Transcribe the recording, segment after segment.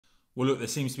Well, look, there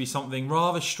seems to be something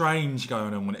rather strange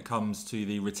going on when it comes to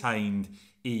the retained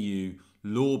EU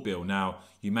law bill. Now,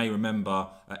 you may remember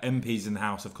MPs in the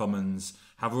House of Commons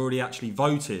have already actually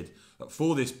voted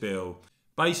for this bill,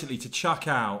 basically to chuck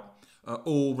out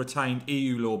all retained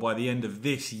EU law by the end of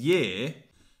this year,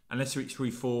 unless it's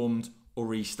reformed or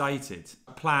restated.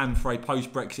 A plan for a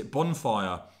post-Brexit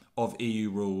bonfire of EU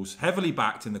rules, heavily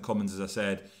backed in the Commons, as I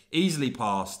said, easily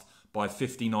passed by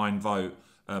 59 vote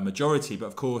majority. But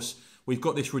of course, we've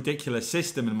got this ridiculous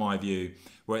system, in my view,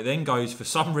 where it then goes for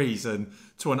some reason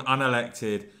to an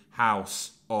unelected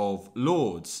House of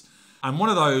Lords. And one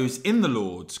of those in the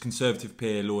Lords, Conservative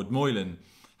peer Lord Moylan,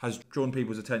 has drawn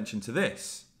people's attention to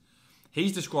this.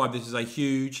 He's described this as a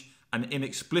huge and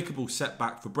inexplicable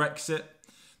setback for Brexit,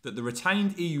 that the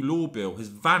retained EU law bill has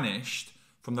vanished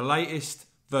from the latest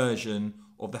version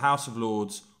of the House of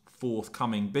Lords'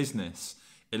 forthcoming business.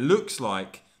 It looks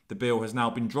like the bill has now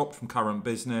been dropped from current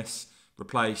business,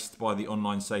 replaced by the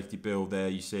online safety bill there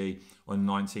you see on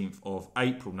the 19th of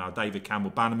April. Now, David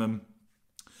Campbell-Bannerman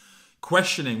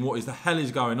questioning what is the hell is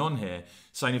going on here,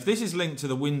 saying if this is linked to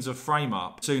the Windsor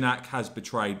frame-up, Sunak has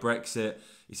betrayed Brexit.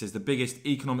 He says the biggest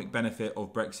economic benefit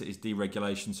of Brexit is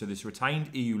deregulation, so this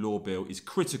retained EU law bill is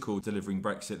critical to delivering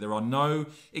Brexit. There are no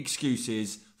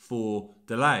excuses for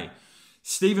delay.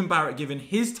 Stephen Barrett giving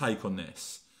his take on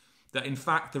this, that in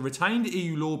fact the retained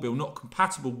EU law bill not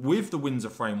compatible with the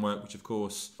Windsor framework, which of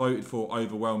course voted for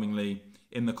overwhelmingly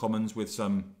in the Commons with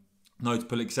some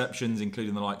notable exceptions,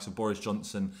 including the likes of Boris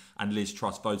Johnson and Liz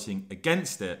Truss voting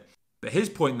against it. But his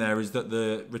point there is that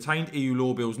the retained EU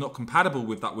law bill is not compatible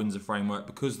with that Windsor framework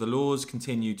because the laws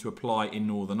continue to apply in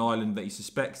Northern Ireland, that he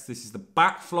suspects this is the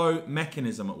backflow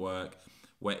mechanism at work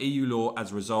where EU law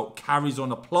as a result carries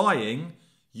on applying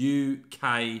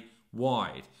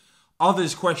UK-wide.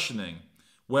 Others questioning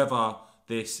whether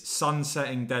this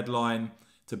sunsetting deadline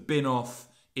to bin off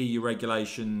EU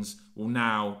regulations will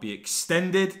now be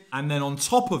extended. And then on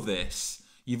top of this,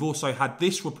 you've also had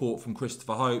this report from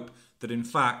Christopher Hope that in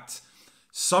fact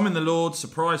some in the Lords,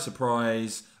 surprise,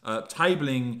 surprise,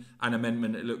 tabling an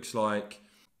amendment, it looks like,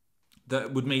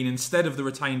 that would mean instead of the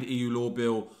retained EU law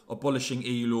bill abolishing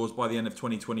EU laws by the end of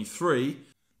 2023,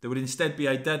 there would instead be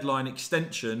a deadline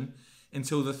extension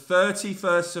until the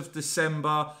 31st of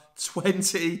December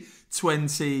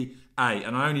 2028.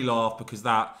 And I only laugh because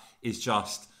that is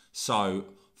just so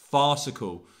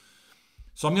farcical.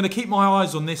 So I'm going to keep my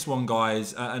eyes on this one,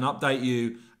 guys, and update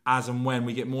you as and when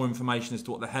we get more information as to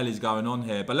what the hell is going on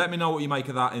here. But let me know what you make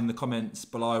of that in the comments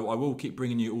below. I will keep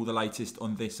bringing you all the latest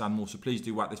on this and more, so please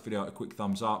do whack this video a quick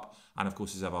thumbs up. And of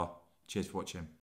course, as ever, cheers for watching.